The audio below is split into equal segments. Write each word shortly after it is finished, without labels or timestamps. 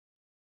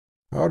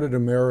How did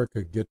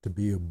America get to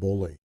be a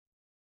bully?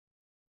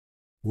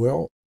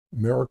 Well,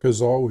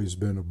 America's always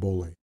been a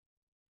bully.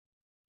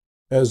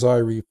 As I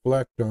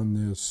reflect on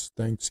this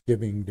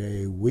Thanksgiving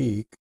Day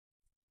week,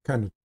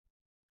 kind of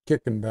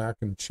kicking back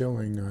and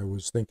chilling, I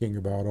was thinking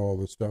about all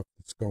the stuff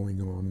that's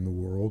going on in the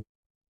world,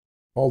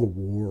 all the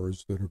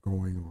wars that are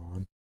going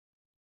on,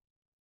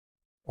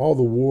 all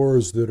the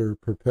wars that are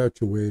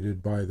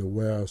perpetuated by the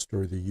West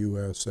or the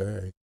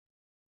USA.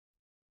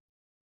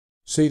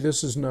 See,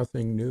 this is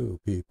nothing new,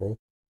 people.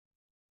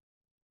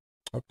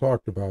 I've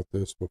talked about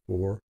this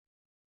before.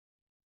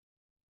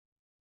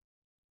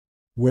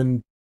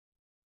 When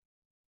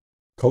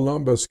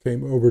Columbus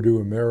came over to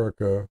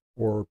America,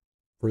 or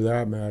for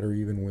that matter,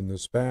 even when the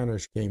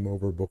Spanish came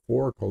over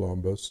before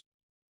Columbus,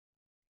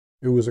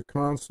 it was a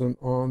constant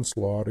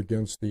onslaught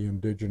against the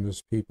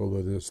indigenous people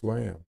of this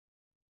land.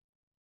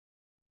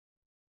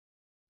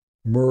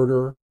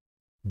 Murder,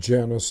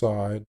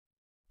 genocide,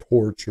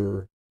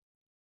 torture,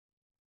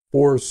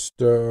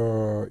 forced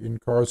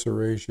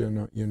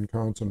incarceration in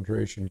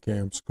concentration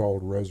camps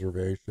called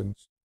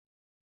reservations.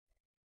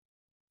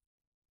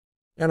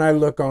 And I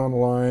look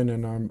online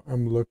and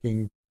I'm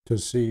looking to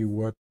see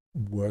what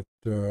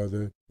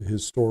the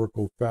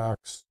historical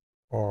facts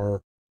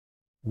are,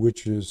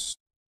 which is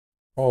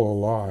all a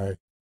lie,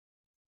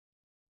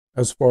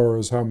 as far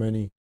as how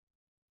many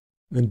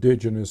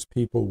indigenous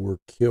people were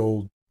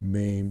killed,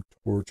 maimed,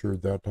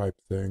 tortured, that type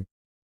of thing.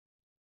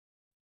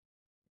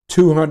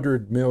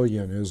 200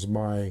 million is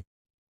my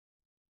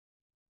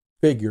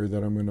figure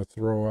that I'm going to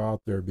throw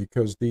out there,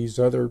 because these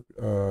other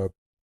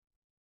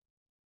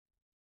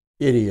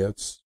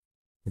idiots,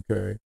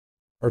 okay,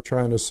 are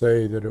trying to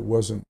say that it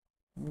wasn't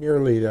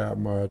nearly that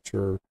much,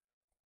 or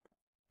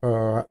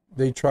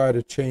they try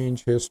to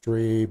change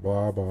history,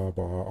 blah, blah,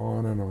 blah,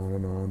 on and on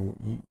and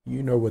on.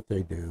 You know what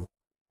they do.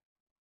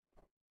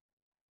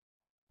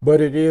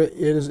 But it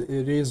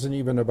isn't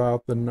even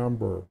about the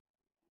number.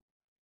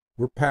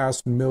 We're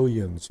past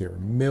millions here,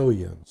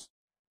 millions.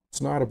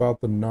 It's not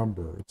about the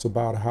number. It's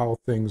about how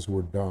things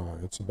were done.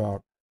 It's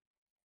about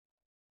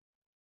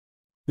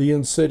the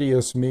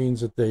insidious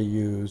means that they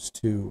use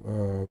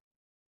to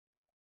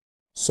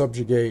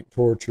subjugate,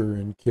 torture,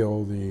 and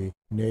kill the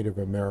Native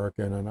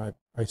American. And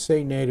I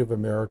say Native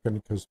American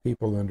because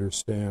people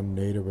understand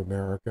Native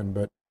American,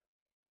 but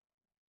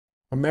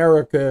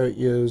America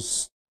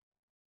is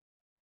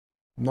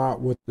not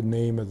what the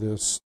name of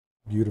this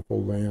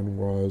beautiful land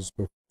was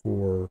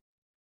before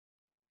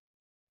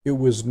it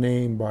was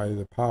named by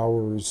the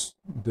powers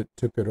that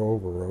took it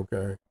over,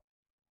 okay?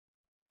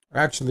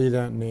 Actually,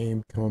 that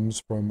name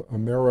comes from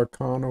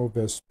Americano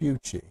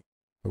Vespucci,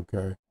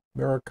 okay?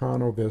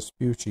 Americano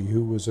Vespucci,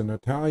 who was an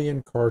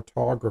Italian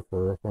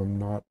cartographer, if I'm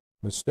not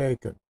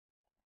mistaken.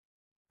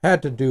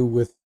 Had to do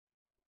with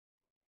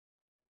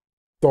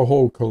the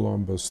whole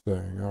Columbus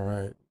thing, all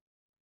right?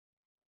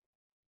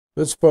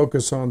 Let's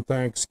focus on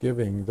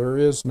Thanksgiving. There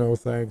is no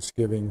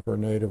Thanksgiving for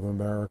Native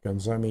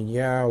Americans. I mean,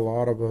 yeah, a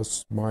lot of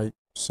us might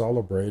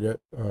celebrate it.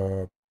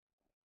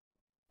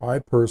 I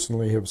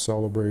personally have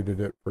celebrated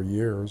it for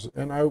years,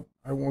 and I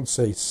won't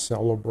say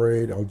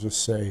celebrate, I'll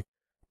just say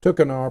took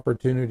an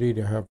opportunity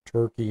to have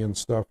turkey and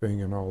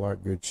stuffing and all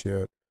that good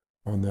shit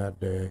on that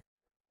day.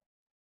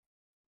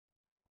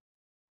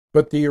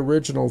 But the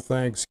original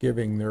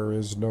Thanksgiving, there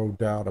is no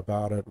doubt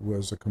about it,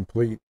 was a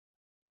complete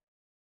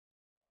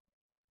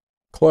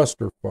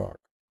clusterfuck,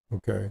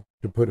 okay,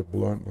 to put it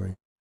bluntly.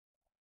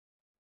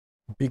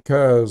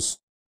 Because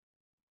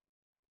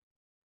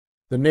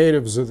the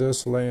natives of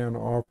this land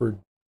offered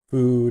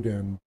food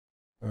and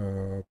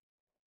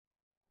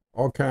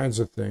all kinds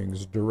of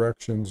things,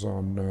 directions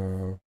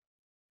on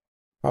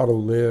how to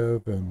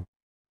live and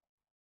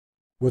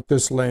what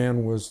this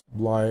land was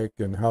like,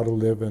 and how to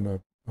live in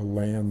a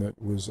land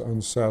that was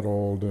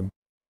unsettled and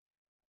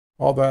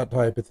all that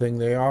type of thing.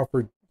 They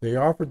offered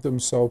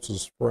themselves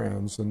as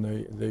friends, and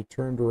they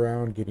turned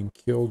around getting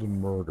killed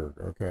and murdered,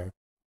 okay?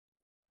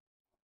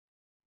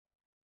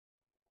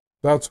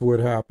 That's what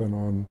happened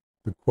on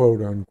the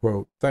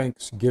quote-unquote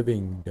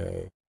Thanksgiving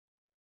Day.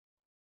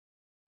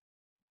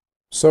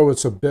 So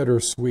it's a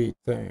bittersweet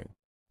thing,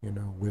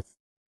 with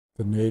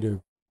the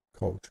native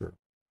culture.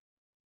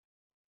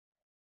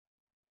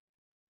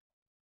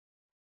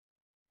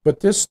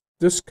 But this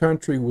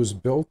country was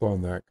built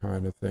on that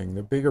kind of thing.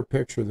 The bigger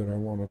picture that I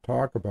want to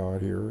talk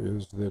about here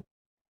is that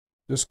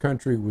this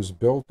country was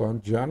built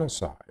on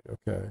genocide,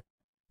 okay?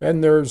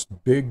 And there's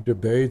big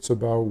debates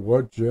about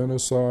what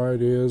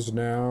genocide is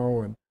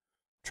now, and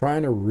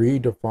trying to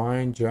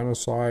redefine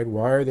genocide.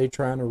 Why are they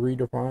trying to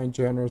redefine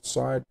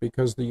genocide?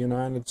 Because the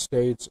United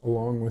States,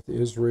 along with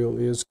Israel,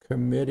 is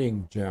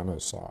committing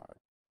genocide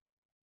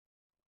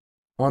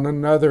on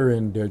another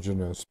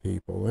indigenous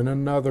people in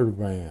another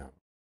land.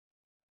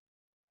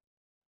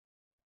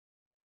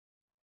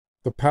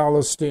 The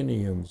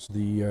Palestinians,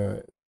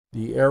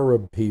 the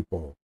Arab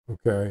people,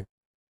 okay,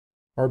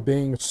 are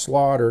being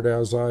slaughtered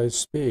as I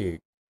speak.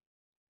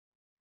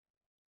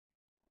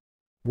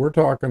 We're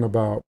talking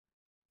about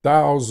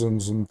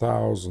thousands and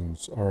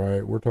thousands, all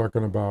right? We're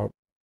talking about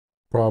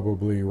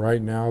probably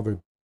right now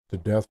the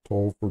death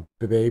toll for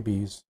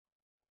babies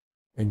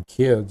and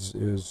kids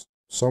is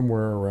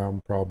somewhere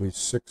around probably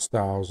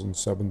 6,000,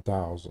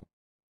 7,000.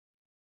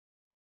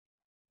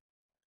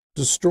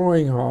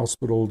 Destroying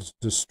hospitals,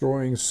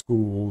 destroying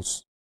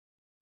schools.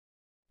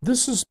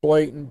 This is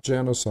blatant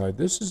genocide.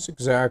 This is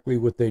exactly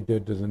what they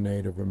did to the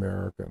Native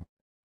American.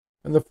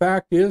 And the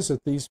fact is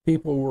that these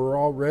people were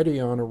already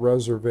on a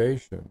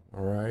reservation,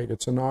 all right?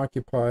 It's an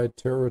occupied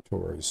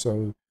territory.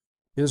 So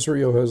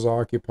Israel has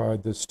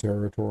occupied this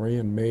territory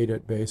and made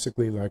it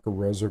basically like a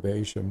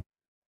reservation.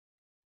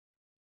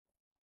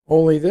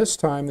 Only this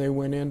time they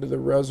went into the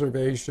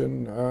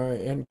reservation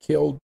and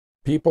killed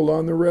people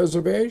on the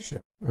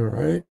reservation, all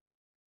right?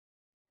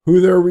 Who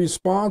they're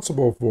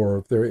responsible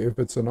for if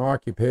it's an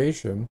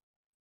occupation.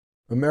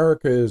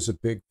 America is a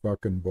big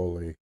fucking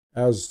bully,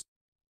 as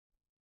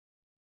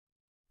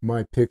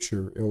my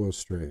picture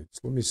illustrates.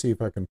 Let me see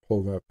if I can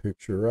pull that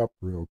picture up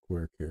real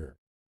quick here.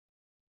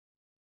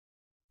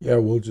 Yeah,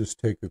 we'll just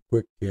take a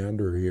quick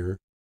gander here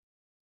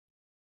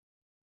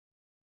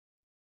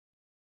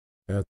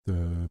at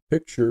the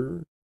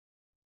picture.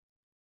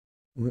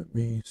 Let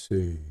me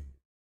see.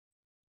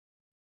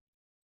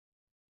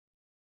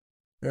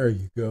 There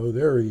you go.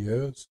 There he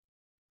is.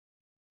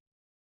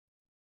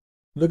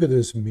 Look at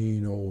this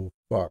mean old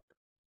fuck.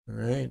 All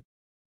right?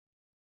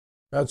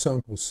 That's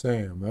Uncle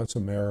Sam. That's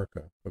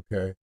America.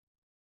 Okay?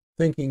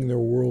 Thinking they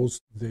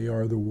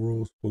are the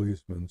world's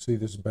policemen. See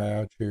this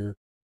badge here?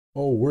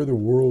 Oh, we're the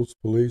world's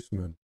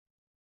policemen.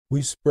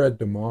 We spread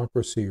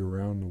democracy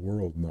around the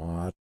world.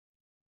 Not.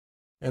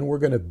 And we're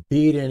going to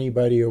beat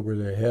anybody over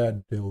the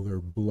head till they're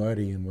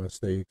bloody unless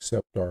they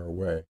accept our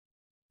way.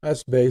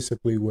 That's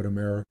basically what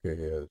America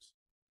is.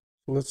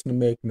 So let's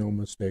make no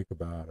mistake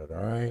about it,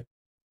 all right?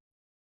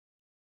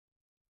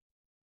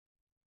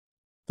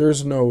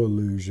 There's no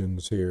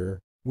illusions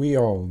here. We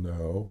all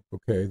know,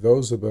 okay,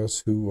 those of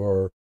us who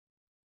are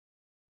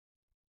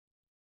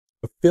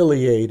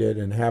affiliated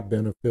and have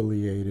been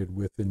affiliated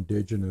with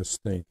indigenous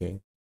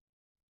thinking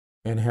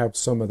and have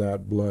some of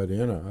that blood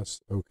in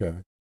us, okay,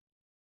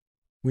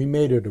 we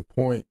made it a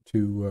point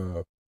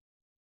to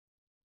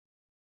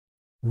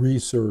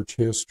research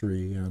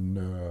history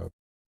and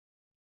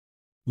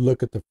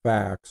look at the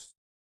facts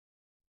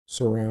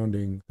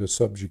surrounding the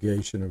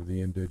subjugation of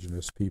the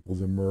indigenous people,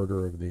 the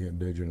murder of the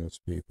indigenous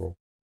people.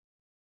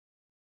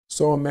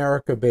 So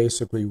America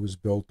basically was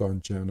built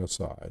on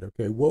genocide.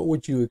 Okay, what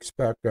would you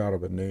expect out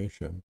of a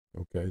nation,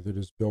 okay, that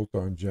is built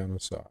on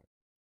genocide?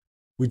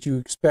 Would you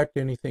expect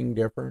anything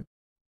different?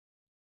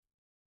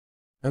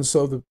 And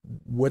so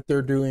what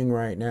they're doing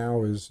right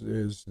now is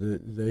that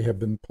they have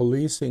been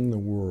policing the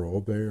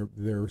world.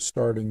 They're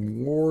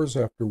starting wars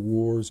after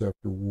wars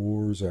after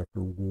wars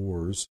after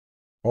wars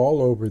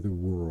all over the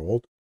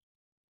world.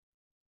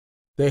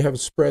 They have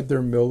spread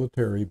their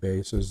military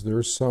bases.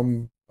 There's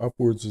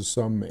upwards of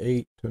some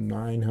 800 to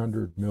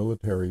 900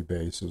 military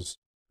bases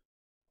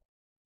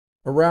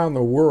around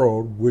the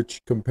world,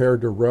 which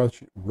compared to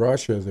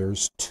Russia,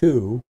 there's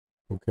 2,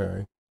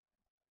 okay?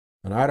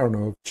 And I don't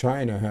know if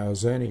China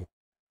has any.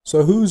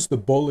 So who's the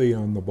bully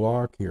on the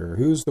block here?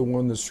 Who's the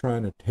one that's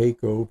trying to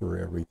take over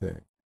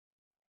everything?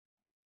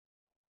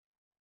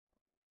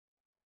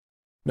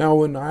 Now,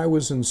 when I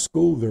was in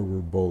school, there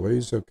were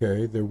bullies,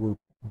 okay? There were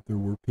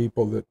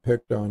people that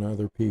picked on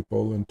other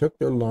people and took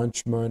their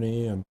lunch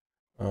money and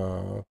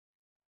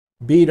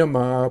beat them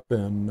up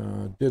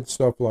and did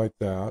stuff like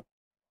that.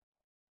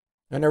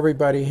 And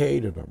everybody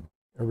hated them.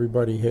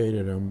 Everybody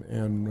hated them.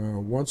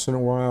 And once in a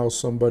while,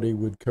 somebody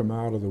would come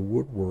out of the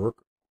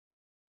woodwork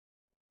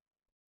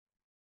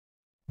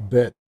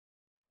that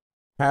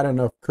had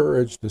enough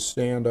courage to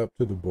stand up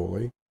to the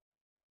bully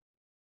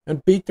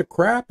and beat the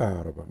crap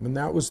out of him. And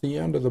that was the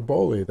end of the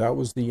bully. That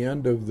was the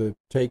end of the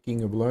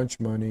taking of lunch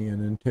money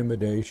and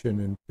intimidation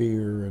and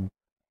fear. And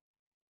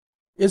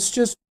it's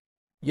just,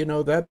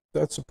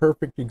 that's a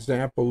perfect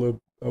example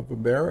of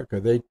America.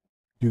 They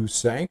do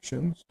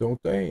sanctions,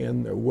 don't they?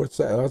 And what's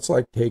that? That's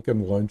like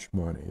taking lunch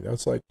money.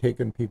 That's like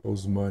taking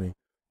people's money.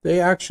 They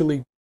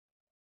actually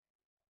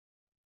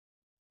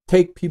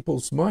take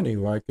people's money,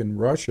 like in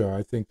Russia.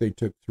 I think they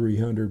took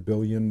 $300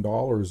 billion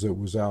that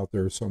was out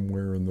there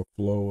somewhere in the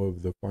flow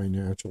of the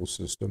financial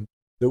system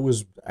that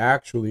was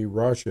actually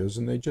Russia's,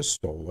 and they just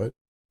stole it.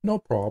 No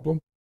problem.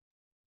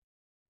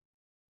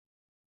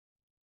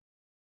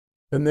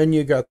 And then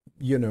you got,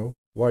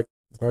 like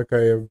I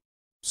have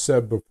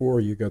said before,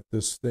 you got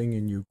this thing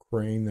in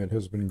Ukraine that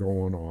has been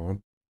going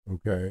on,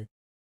 okay?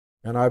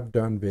 And I've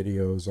done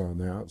videos on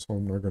that, so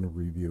I'm not going to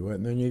review it.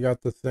 And then you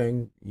got the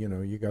thing,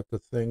 you got the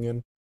thing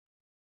in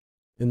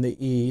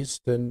the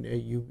East, and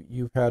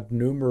you've had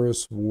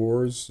numerous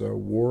wars,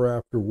 war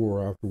after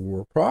war after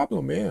war.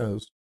 Problem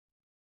is,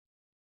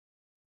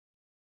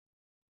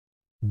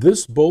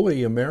 this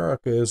bully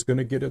America is going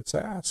to get its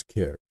ass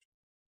kicked.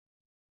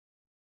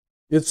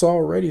 It's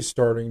already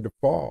starting to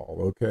fall,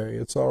 okay?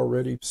 It's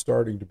already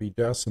starting to be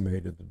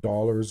decimated. The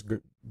dollar's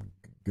going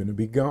to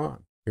be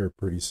gone here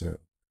pretty soon.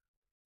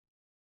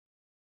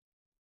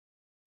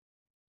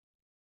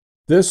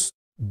 This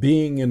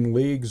being in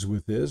leagues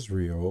with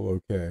Israel,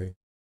 okay.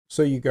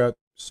 So you got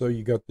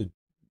the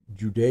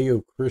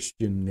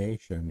Judeo-Christian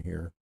nation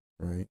here,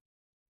 right?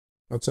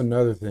 That's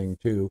another thing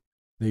too.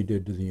 They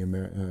did to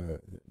the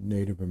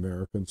Native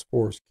Americans,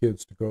 force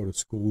kids to go to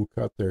school,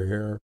 cut their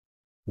hair,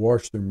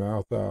 wash their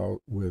mouth out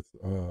with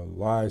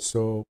lye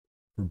soap,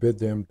 forbid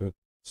them to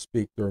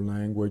speak their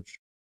language,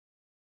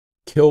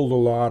 killed a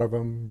lot of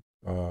them,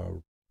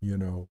 you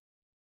know,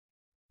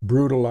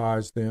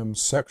 brutalized them,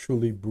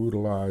 sexually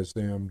brutalized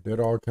them, did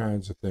all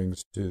kinds of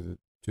things to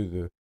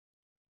the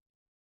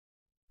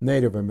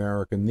Native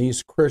American.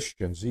 These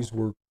Christians, these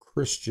were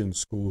Christian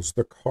schools,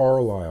 the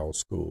Carlisle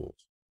schools,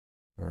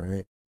 all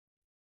right?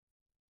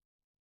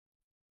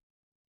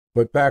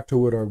 But back to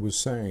what I was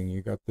saying,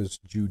 you got this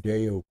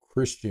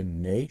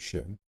Judeo-Christian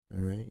nation,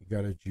 all right? You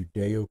got a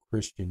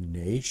Judeo-Christian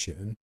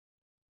nation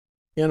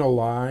in a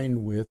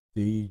line with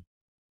the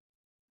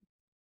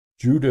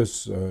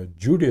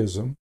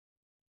Judaism,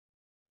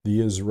 the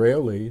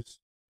Israelis.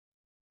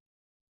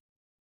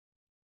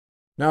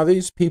 Now,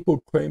 these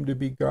people claim to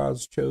be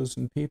God's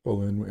chosen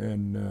people,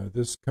 and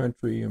this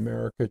country,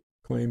 America,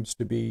 claims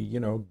to be, you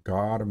know,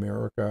 God,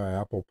 America,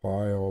 apple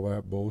pie, all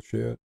that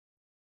bullshit.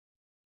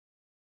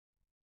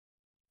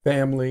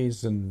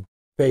 Families and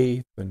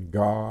faith and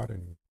God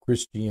and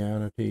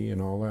Christianity and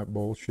all that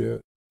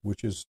bullshit,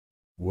 which is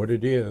what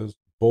it is,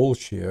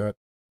 bullshit.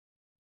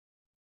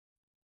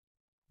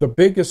 The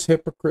biggest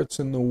hypocrites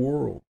in the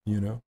world,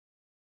 you know.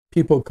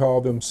 People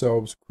call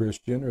themselves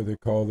Christian or they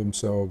call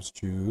themselves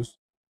Jews.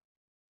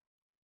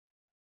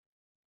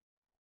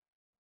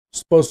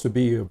 Supposed to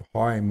be of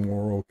high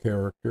moral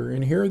character,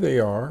 and here they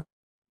are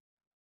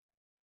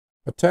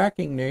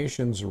attacking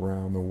nations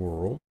around the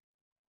world,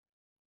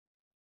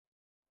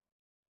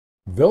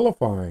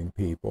 vilifying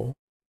people,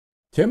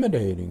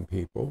 intimidating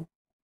people,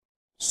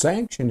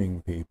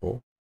 sanctioning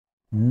people,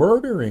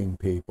 murdering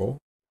people,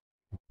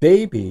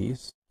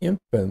 babies,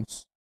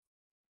 infants.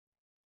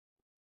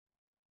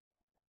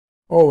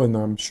 Oh, and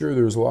I'm sure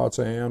there's lots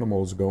of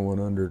animals going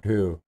under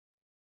too,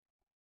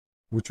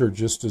 which are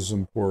just as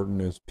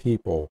important as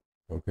people,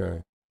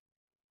 okay?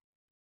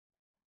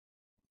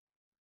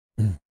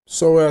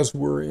 So as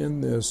we're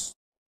in this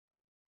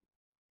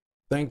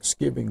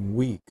Thanksgiving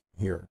week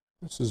here,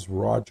 this is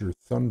Roger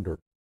Thunder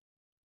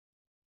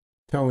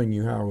telling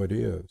you how it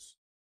is.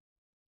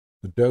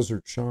 The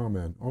desert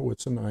shaman. Oh,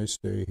 it's a nice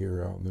day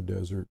here out in the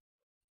desert.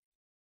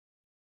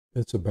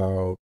 It's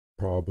about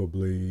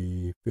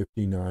probably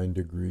 59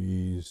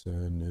 degrees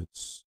and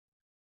it's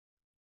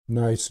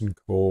nice and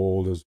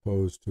cold as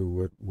opposed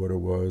to what it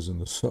was in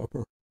the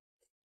summer,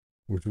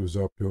 which was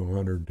up to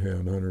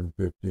 110,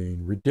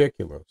 115.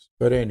 Ridiculous.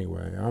 But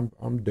anyway,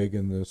 I'm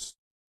digging this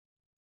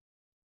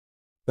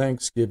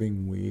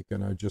Thanksgiving week,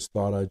 and I just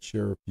thought I'd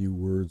share a few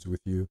words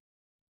with you.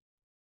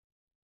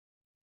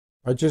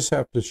 I just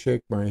have to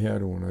shake my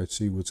head when I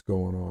see what's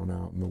going on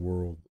out in the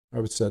world.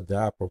 I've said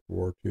that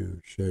before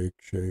too. Shake,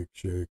 shake,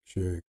 shake,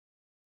 shake.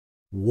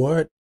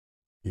 What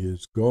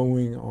is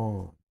going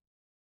on?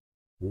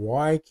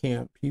 Why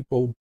can't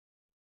people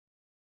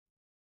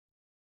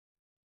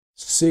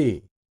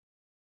see?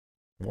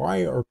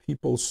 Why are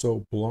people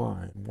so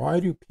blind? Why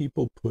do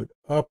people put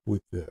up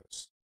with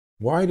this?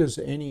 Why does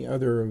any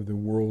other of the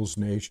world's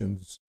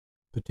nations,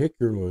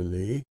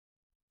 particularly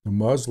the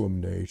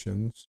Muslim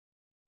nations,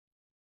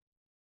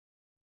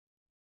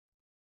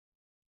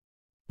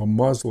 a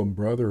Muslim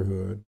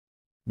Brotherhood,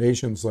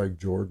 nations like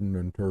Jordan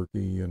and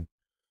Turkey and,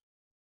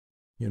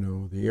 you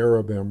know, the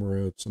Arab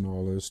Emirates and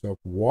all this stuff,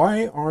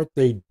 why aren't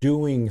they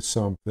doing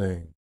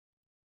something?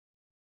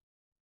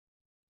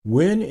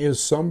 When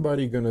is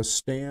somebody going to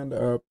stand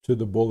up to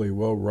the bully?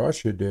 Well,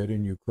 Russia did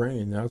in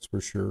Ukraine, that's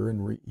for sure.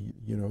 And,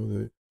 you know,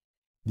 the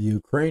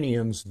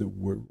Ukrainians that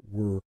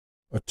were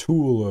a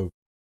tool of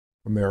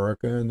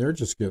America, and they're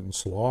just getting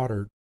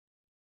slaughtered.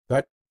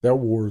 That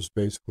war is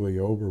basically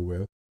over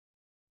with.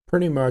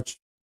 Pretty much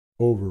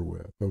over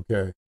with,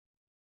 okay?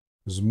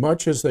 As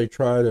much as they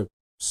try to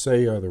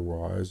say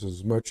otherwise,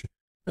 as much,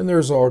 and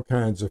there's all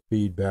kinds of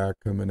feedback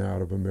coming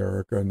out of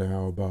America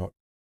now about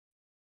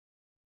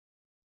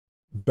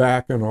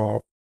backing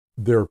off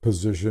their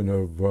position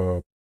of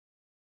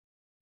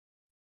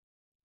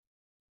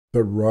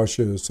that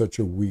Russia is such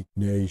a weak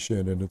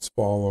nation and it's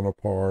fallen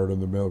apart in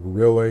the middle.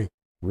 Really,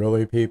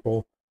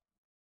 people?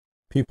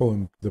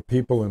 The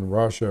people in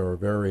Russia are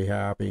very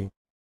happy.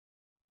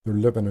 They're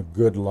living a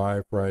good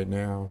life right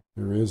now.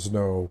 There is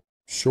no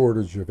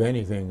shortage of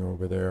anything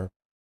over there.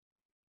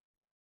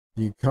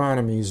 The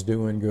economy's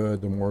doing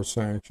good. The more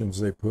sanctions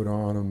they put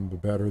on them, the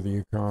better the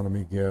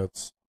economy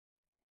gets.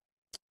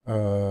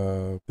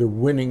 They're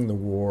winning the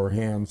war,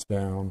 hands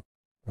down.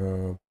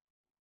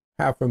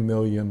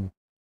 500,000,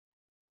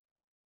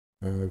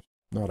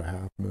 not a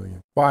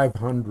 500,000,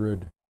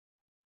 500.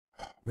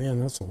 Man,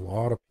 that's a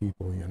lot of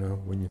people, you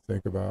know, when you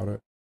think about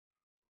it.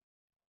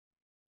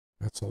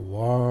 That's a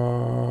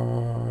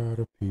lot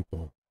of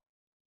people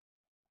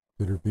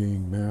that are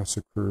being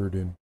massacred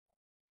in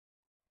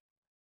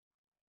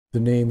the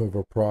name of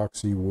a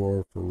proxy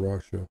war for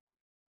Russia.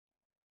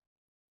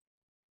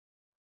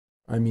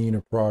 I mean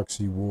a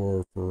proxy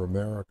war for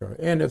America.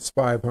 And it's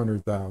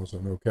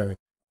 500,000, okay?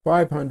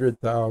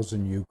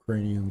 500,000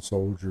 Ukrainian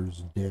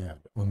soldiers dead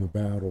on the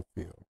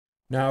battlefield.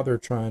 Now they're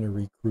trying to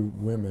recruit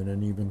women,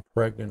 and even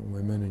pregnant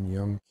women and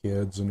young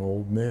kids and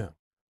old men.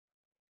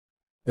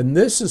 And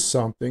this is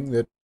something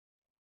that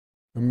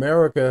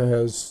America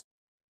has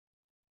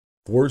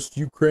forced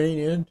Ukraine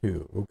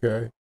into,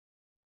 okay?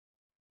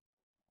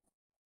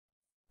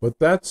 But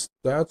that's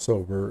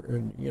over.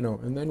 And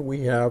and then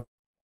we have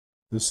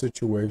the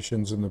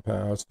situations in the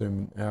past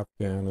in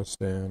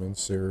Afghanistan and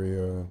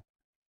Syria.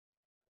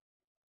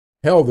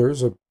 Hell,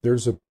 there's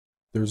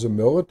a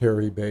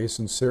military base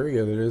in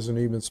Syria that isn't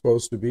even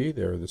supposed to be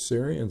there. The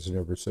Syrians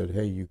never said,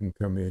 "Hey, you can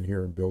come in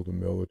here and build a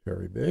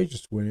military base." They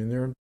just went in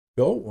there and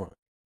built one.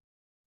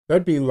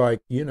 That'd be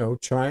like,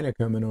 China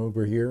coming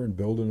over here and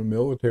building a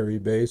military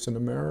base in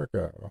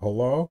America.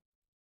 Hello?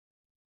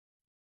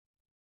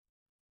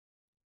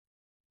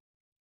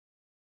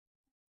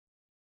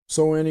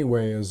 So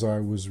anyway, as I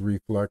was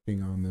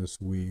reflecting on this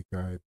week,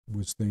 I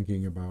was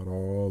thinking about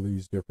all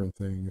these different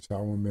things,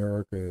 how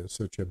America is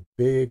such a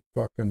big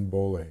fucking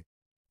bully,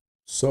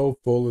 so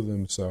full of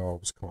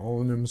themselves,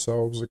 calling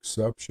themselves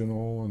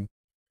exceptional and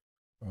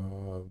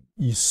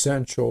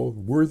essential.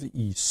 We're the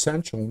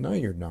essential. No,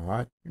 you're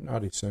not. You're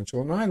not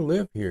essential. And I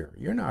live here.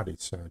 You're not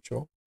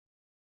essential.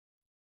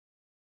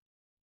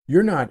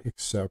 You're not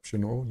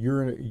exceptional.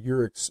 You're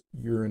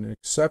an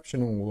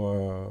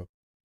exceptional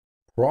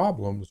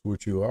problems,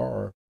 which you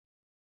are.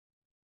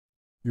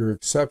 You're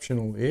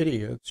exceptional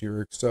idiots.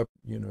 You're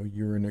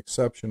an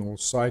exceptional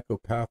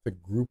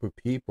psychopathic group of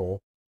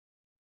people.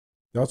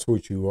 That's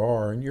what you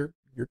are, and you're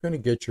going to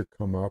get your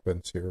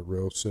comeuppance here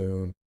real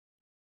soon.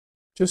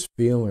 Just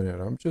feeling it.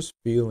 I'm just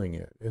feeling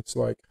it. It's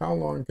like, how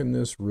long can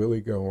this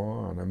really go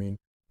on? I mean,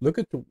 look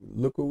at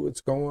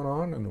what's going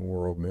on in the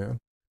world, man.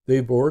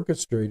 They've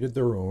orchestrated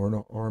their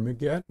own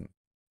Armageddon.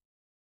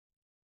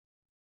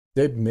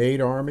 They've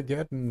made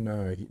Armageddon.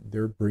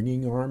 They're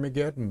bringing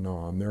Armageddon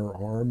on. They're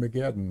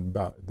Armageddon,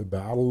 the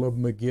Battle of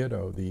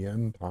Megiddo, the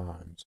end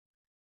times.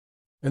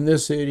 And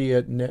this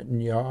idiot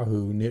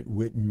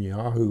Nitwit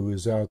Netanyahu,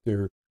 is out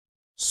there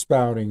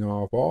spouting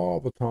off all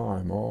the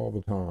time,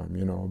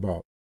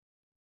 about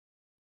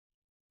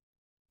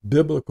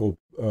biblical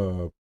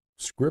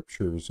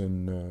scriptures.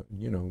 And,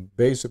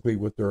 basically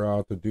what they're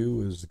out to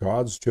do is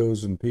God's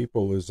chosen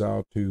people is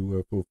out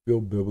to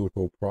fulfill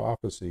biblical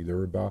prophecy.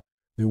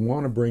 They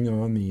want to bring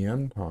on the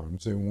end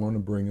times. They want to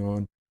bring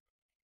on.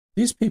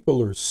 These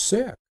people are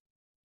sick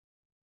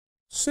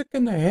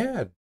in the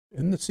head.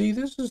 And see,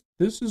 this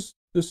is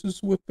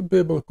what the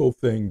biblical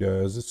thing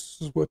does. This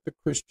is what the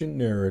Christian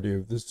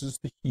narrative. This is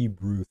the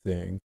Hebrew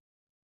thing.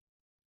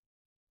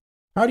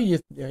 How do you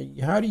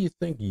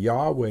think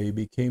Yahweh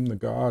became the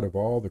God of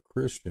all the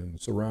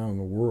Christians around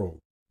the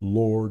world?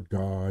 Lord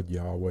God,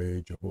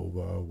 Yahweh,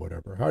 Jehovah,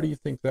 whatever. How do you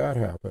think that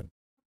happened?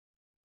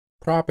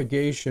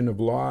 Propagation of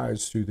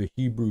lies through the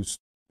Hebrew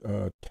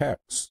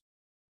texts,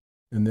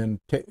 and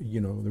then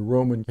the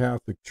Roman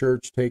Catholic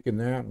Church taking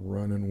that and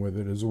running with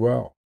it as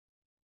well.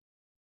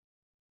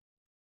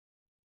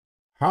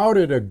 How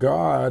did a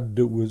god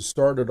that was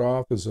started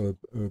off as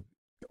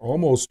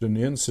almost an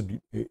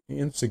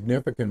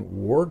insignificant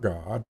war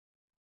god,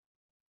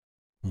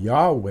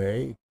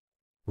 Yahweh,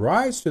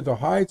 rise to the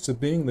heights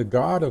of being the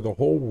God of the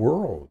whole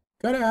world?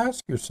 Got to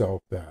ask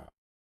yourself that.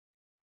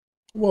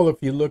 Well, if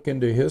you look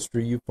into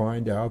history, you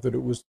find out that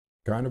it was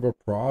kind of a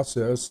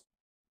process,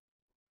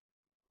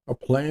 a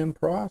planned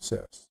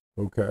process,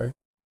 okay?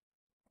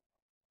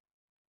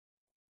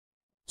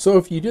 So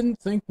if you didn't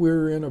think we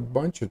were in a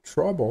bunch of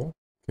trouble,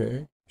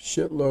 okay,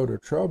 shitload of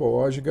trouble,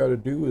 all you got to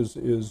do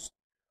is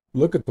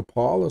look at the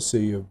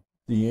policy of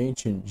the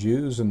ancient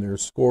Jews and their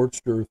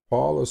scorched earth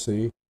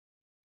policy,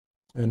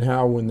 and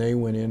how when they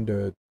went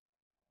into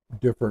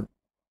different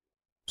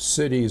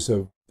cities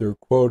of their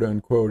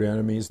quote-unquote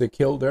enemies, they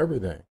killed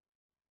everything,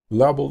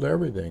 leveled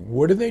everything.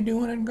 What are they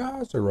doing in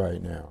Gaza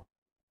right now?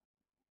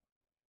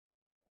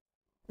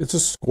 It's a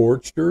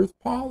scorched earth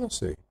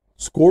policy.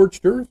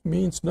 Scorched earth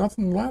means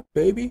nothing left,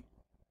 baby.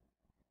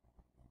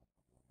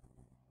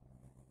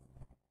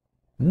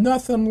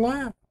 Nothing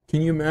left.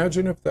 Can you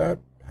imagine if that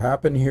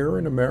happened here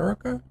in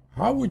America?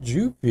 How would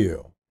you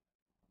feel?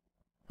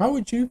 How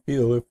would you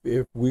feel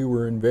if we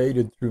were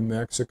invaded through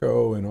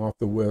Mexico and off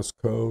the West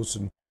Coast,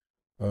 and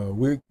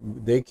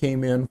they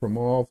came in from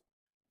all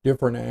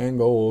different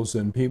angles,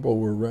 and people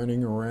were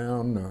running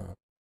around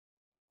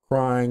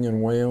crying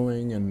and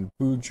wailing, and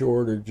food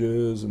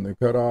shortages, and they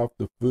cut off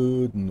the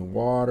food and the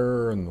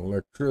water and the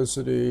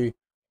electricity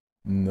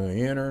and the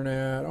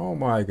internet? Oh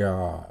my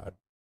God.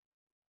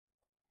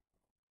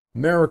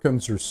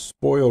 Americans are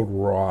spoiled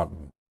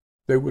rotten.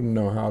 They wouldn't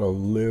know how to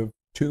live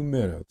 2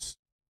 minutes.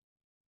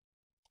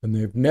 And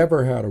they've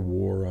never had a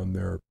war on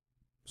their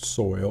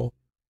soil.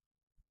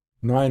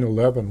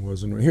 9/11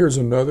 wasn't. Here's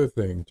another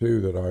thing,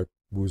 too, that I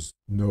was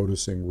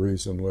noticing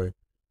recently,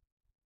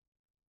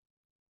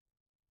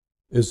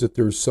 is that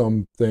there's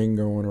something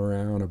going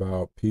around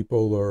about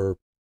people are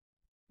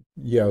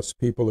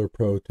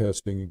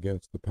protesting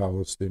against the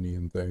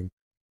Palestinian thing.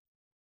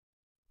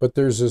 But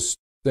there's this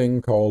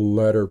thing called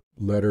letter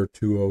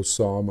to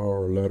Osama,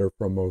 or letter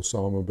from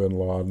Osama bin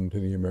Laden to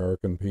the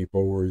American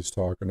people, where he's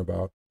talking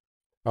about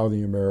how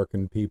the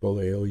American people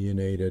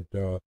alienated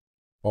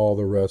all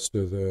the rest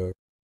of the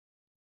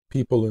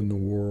people in the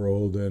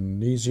world.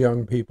 And these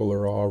young people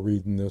are all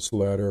reading this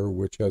letter,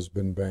 which has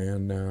been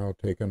banned now,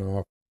 taken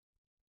off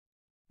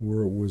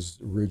where it was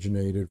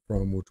originated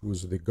from, which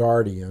was The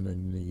Guardian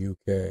in the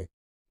UK.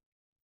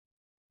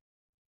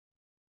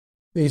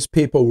 These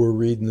people were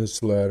reading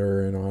this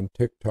letter, and on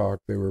TikTok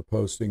they were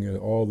posting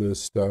all this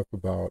stuff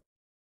about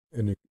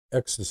an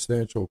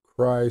existential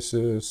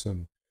crisis,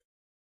 and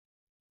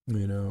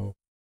you know,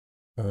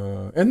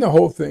 and the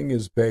whole thing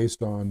is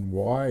based on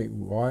why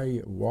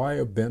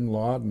bin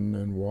Laden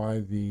and why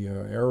the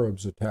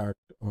Arabs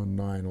attacked on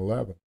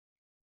 9/11.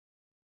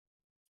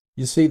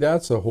 You see,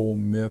 that's a whole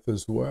myth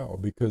as well,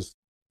 because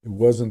it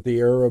wasn't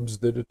the Arabs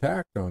that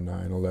attacked on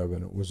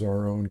 9/11. It was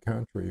our own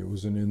country. It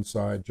was an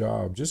inside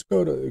job. Just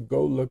go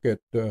look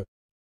at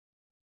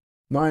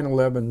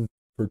 9/11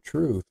 for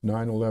Truth,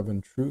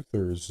 9/11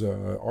 truthers,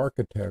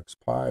 architects,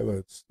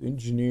 pilots,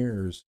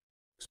 engineers,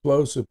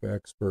 explosive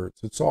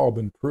experts. It's all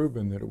been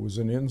proven that it was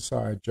an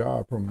inside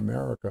job from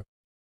America.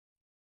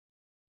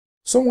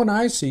 So when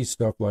I see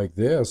stuff like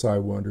this, I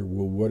wonder,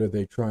 well, what are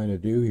they trying to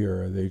do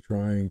here? Are they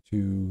trying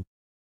to,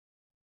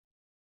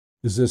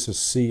 is this a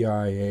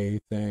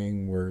CIA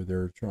thing where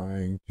they're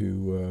trying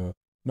to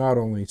not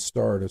only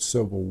start a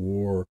civil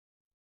war,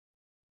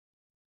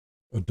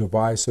 a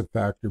divisive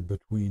factor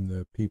between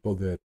the people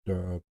that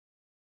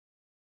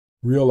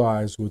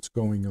realize what's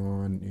going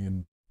on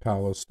in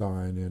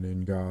Palestine and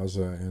in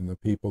Gaza and the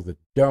people that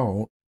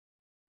don't?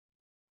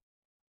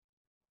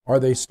 Are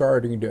they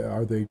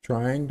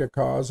trying to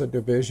cause a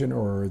division,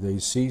 or are they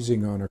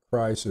seizing on a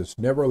crisis?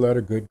 Never let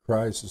a good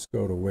crisis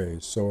go to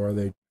waste. So are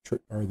they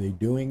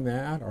doing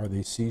that? Are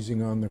they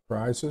seizing on the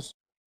crisis?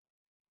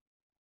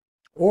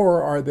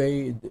 Or are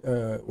they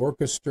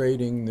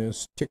orchestrating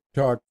this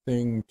TikTok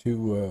thing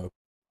to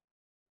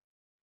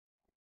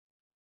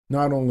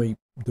not only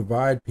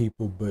divide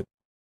people, but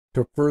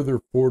to further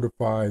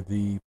fortify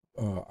the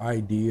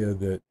idea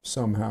that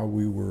somehow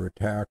we were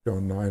attacked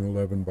on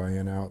 9/11 by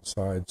an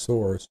outside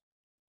source?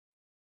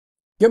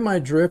 Get my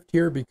drift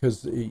here?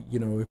 Because if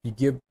you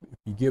give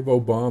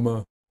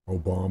Obama,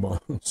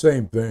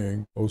 same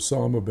thing,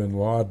 Osama bin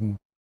Laden,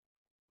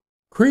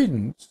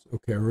 credence,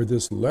 okay, or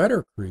this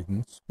letter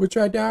credence, which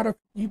I doubt if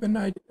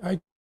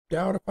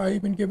I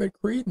even give it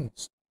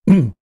credence.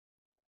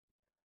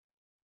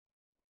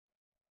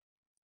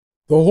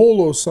 The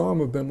whole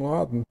Osama bin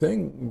Laden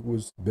thing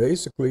was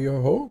basically a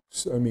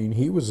hoax. I mean,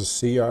 he was a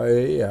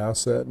CIA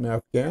asset in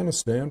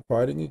Afghanistan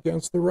fighting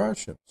against the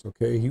Russians.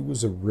 Okay, he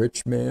was a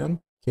rich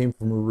man, came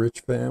from a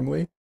rich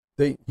family.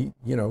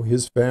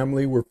 His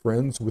family were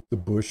friends with the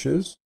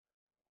Bushes.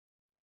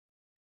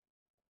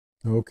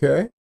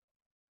 Okay,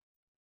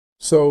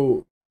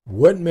 so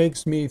what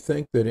makes me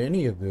think that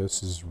any of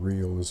this is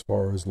real as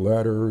far as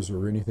letters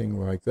or anything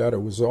like that?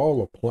 It was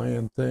all a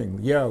planned thing.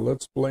 Yeah,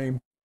 let's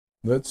blame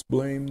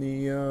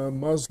the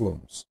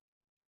Muslims.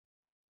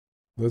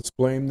 Let's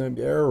blame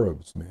the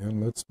Arabs,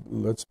 man.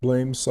 Let's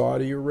blame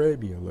Saudi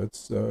Arabia.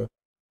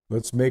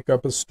 Let's make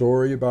up a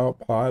story about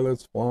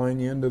pilots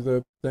flying into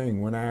the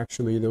thing when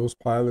actually those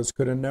pilots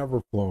could have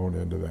never flown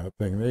into that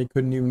thing. They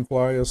couldn't even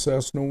fly a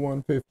Cessna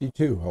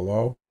 152.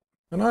 Hello?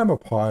 And I'm a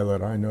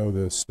pilot. I know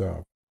this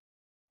stuff.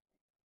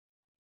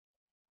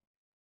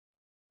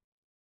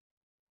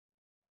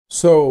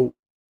 So,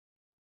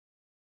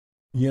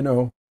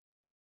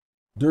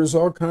 there's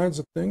all kinds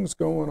of things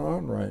going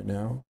on right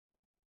now.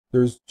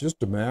 There's just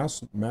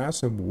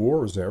massive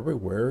wars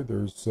everywhere.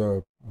 There's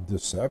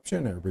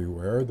deception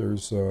everywhere.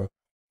 There's a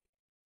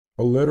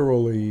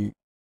literally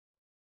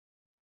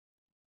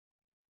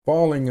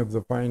falling of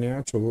the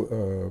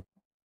financial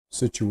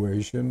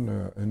situation,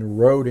 an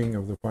eroding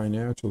of the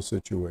financial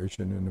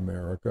situation in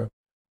America.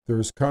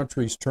 There's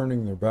countries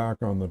turning their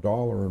back on the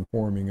dollar and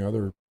forming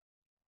other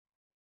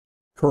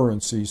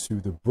currencies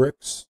through the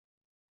BRICS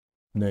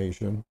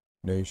nations,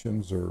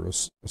 or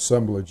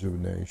assemblage of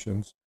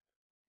nations.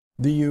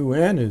 The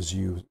UN is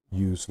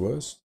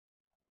useless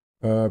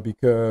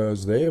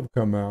because they have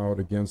come out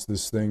against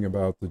this thing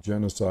about the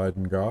genocide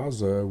in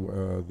Gaza,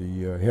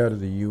 the head of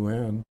the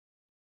UN,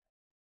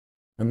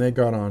 and they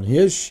got on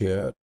his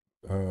shit.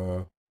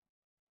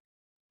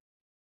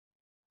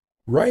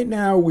 Right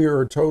now, we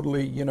are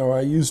totally,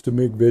 I used to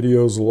make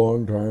videos a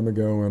long time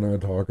ago, and I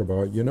talk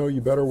about,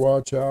 you better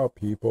watch out,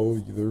 people.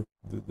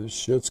 This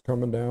shit's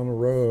coming down the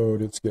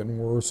road. It's getting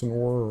worse and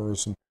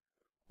worse, and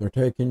they're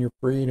taking your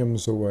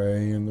freedoms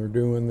away, and they're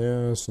doing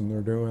this, and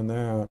they're doing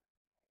that.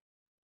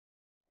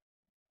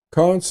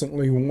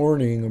 Constantly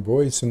warning, a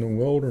voice in the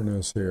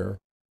wilderness here.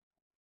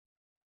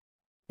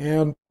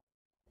 And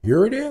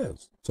here it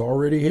is. It's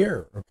already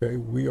here. Okay,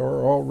 we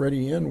are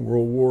already in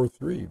World War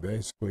III,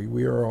 basically.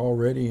 We are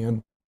already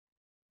in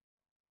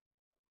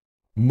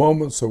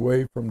moments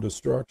away from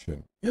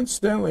destruction.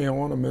 Incidentally, I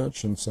want to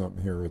mention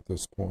something here at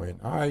this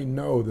point. I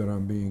know that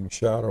I'm being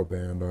shadow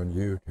banned on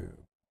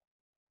YouTube.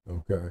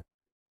 Okay.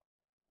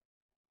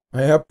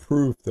 I have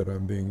proof that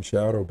I'm being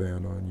shadow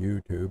banned on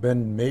YouTube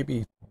and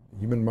maybe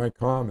even my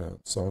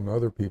comments on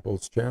other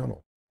people's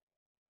channel.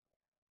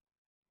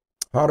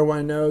 How do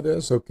I know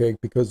this? Okay,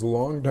 because a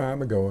long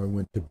time ago I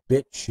went to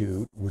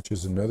BitChute, which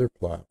is another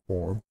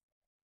platform,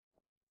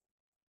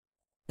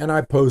 and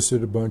I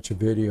posted a bunch of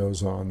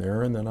videos on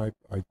there, and then I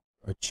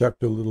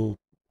checked a little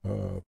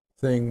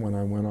thing when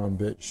I went on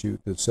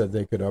BitChute that said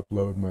they could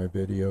upload my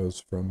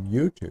videos from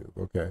YouTube.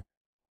 Okay.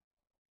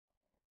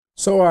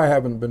 So I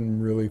haven't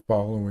been really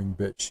following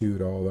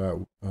BitChute all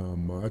that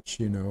much.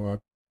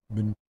 I've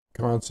been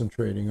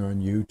concentrating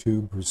on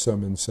YouTube for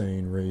some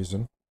insane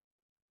reason.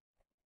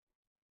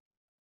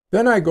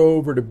 Then I go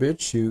over to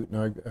BitChute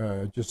and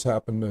I just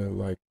happened to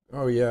like,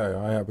 oh yeah,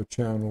 I have a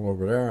channel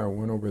over there. I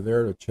went over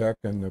there to check,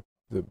 and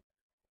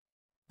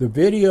the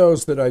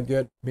videos that I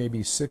get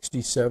maybe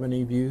 60,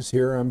 70 views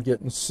here, I'm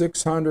getting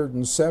 600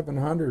 and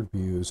 700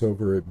 views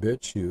over at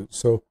BitChute.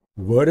 So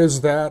what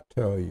does that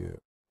tell you?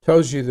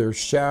 Tells you they're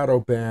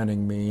shadow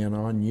banning me and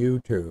on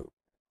YouTube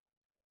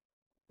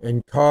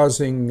and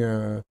causing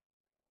a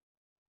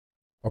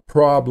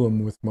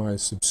problem with my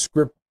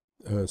subscription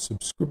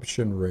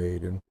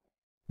rate and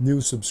new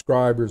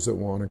subscribers that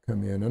want to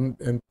come in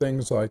and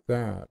things like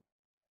that.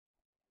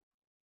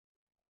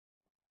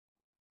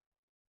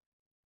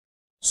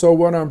 So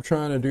what I'm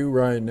trying to do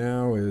right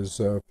now is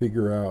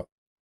figure out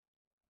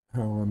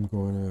how I'm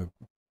going to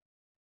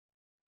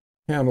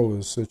handle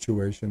this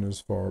situation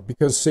as far,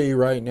 because see,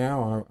 right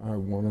now I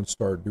want to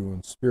start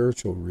doing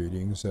spiritual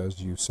readings,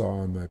 as you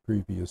saw in my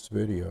previous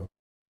video,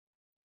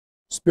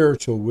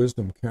 spiritual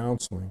wisdom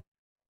counseling.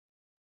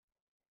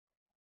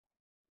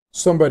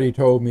 Somebody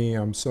told me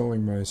I'm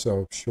selling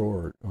myself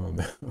short on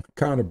that. I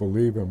kind of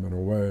believe him in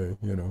a way,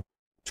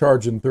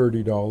 charging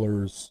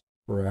 $30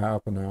 for a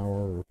half an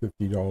hour or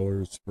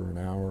 $50 for an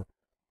hour.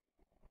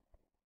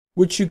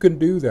 Which you can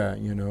do that,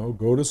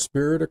 Go to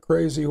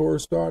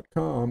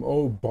spiritofcrazyhorse.com.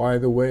 Oh, by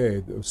the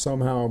way,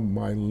 somehow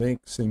my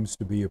link seems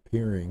to be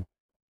appearing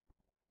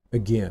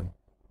again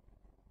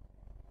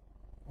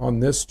on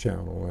this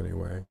channel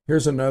anyway.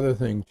 Here's another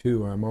thing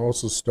too. I'm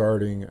also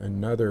starting I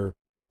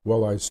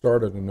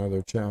started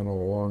another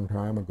channel a long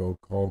time ago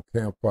called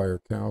Campfire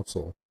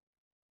Council.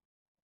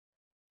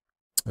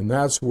 And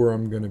that's where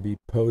I'm going to be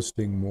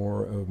posting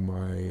more of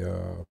my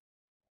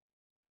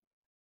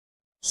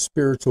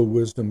spiritual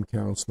wisdom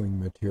counseling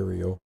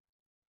material.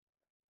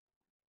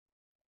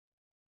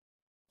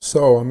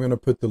 So I'm going to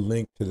put the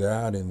link to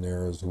that in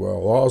there as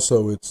well.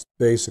 Also, it's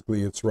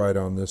right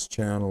on this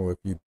channel. If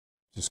you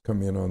just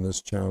come in on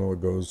this channel, it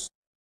goes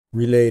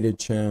related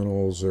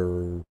channels,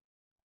 or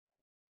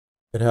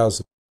it has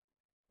a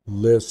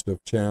list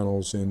of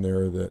channels in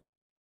there that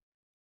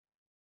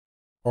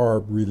are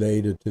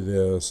related to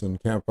this,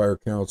 and Campfire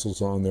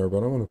Council's on there,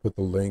 but I'm going to put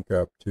the link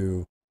up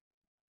too.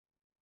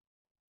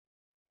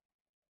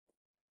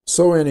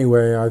 So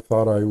anyway, I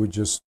thought I would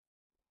just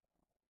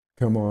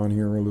come on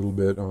here a little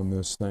bit on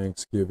this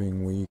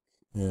Thanksgiving week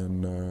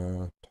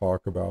and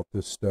talk about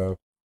this stuff.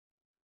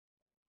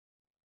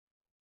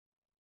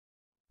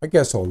 I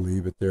guess I'll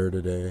leave it there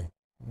today.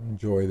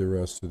 Enjoy the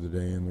rest of the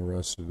day and the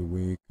rest of the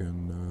week.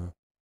 And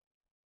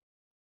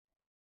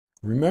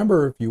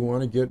remember, if you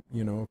want to get,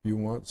 if you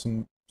want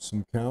some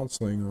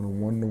counseling on a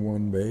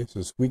one-to-one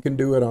basis, we can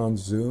do it on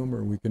Zoom,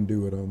 or we can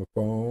do it on the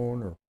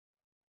phone, or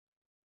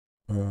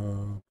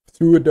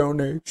through a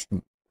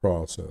donation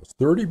process.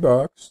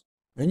 $30,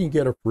 and you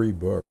get a free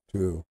book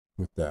too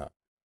with that.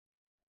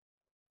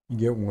 You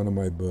get one of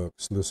my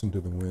books, Listen to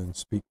the Wind,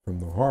 Speak from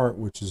the Heart,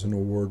 which is an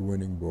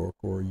award-winning book,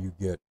 or you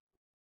get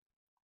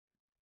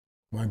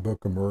my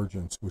book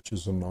Emergence, which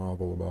is a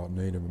novel about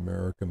Native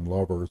American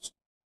lovers,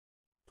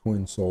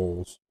 twin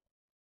souls.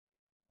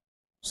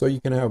 So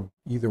you can have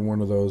either one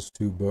of those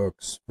two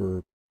books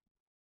for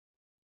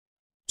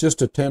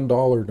just a $10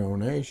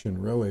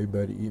 donation, really.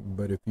 But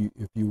if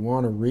you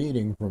want a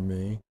reading from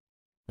me,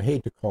 I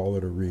hate to call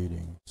it a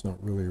reading. It's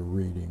not really a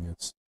reading.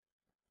 It's,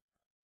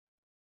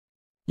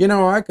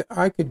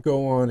 I could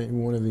go on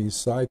in one of these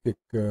psychic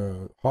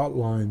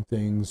hotline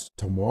things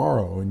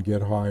tomorrow and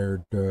get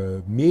hired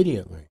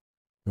immediately.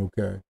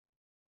 Okay.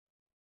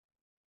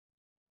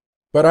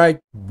 But I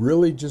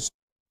really just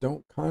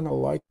don't kind of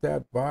like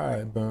that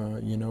vibe.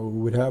 It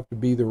would have to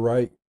be the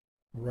right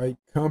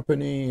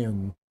company,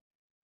 and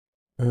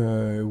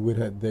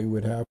they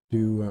would have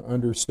to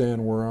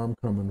understand where I'm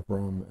coming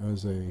from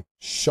as a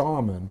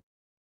shaman,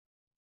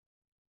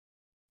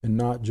 and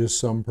not just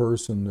some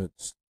person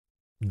that's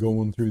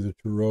going through the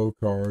tarot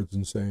cards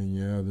and saying,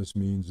 yeah, this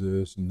means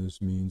this and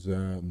this means that,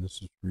 and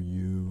this is for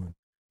you, and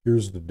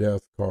here's the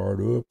death card.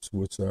 Oops,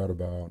 what's that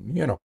about?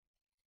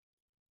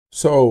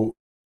 So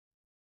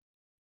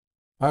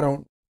I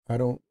don't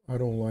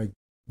like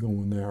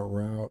going that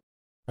route.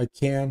 I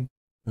can,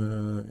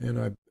 and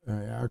I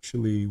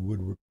actually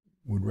would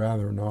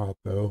rather not,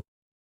 though.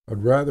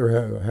 I'd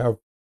rather have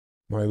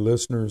my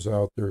listeners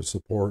out there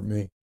support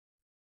me,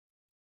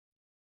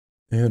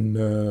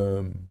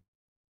 and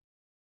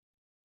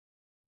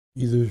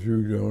either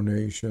through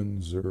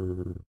donations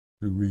or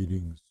through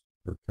readings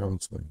or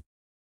counseling.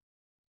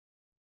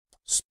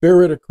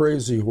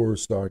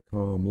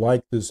 spiritofcrazyhorse.com.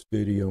 Like this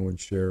video and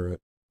share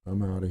it.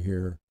 I'm out of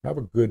here. Have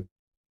a good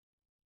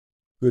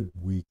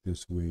week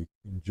this week.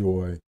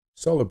 Enjoy.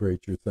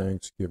 Celebrate your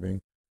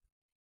Thanksgiving.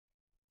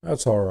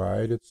 That's all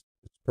right. It's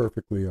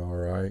perfectly all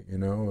right. You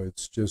know,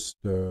 it's just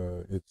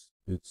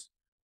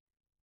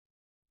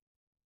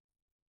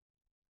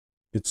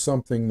it's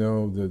something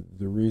though.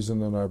 The reason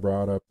that I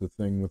brought up the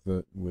thing with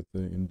the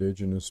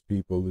indigenous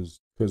people is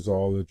because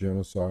all the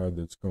genocide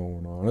that's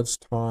going on. It's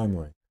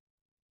timely.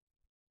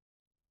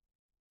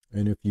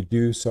 And if you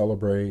do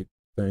celebrate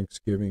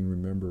Thanksgiving,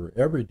 remember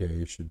every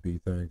day should be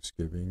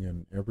Thanksgiving,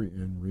 and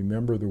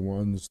remember the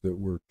ones that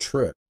were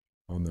tricked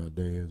on that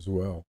day as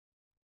well.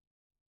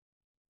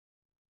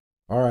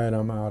 All right,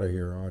 I'm out of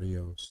here.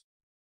 Adios.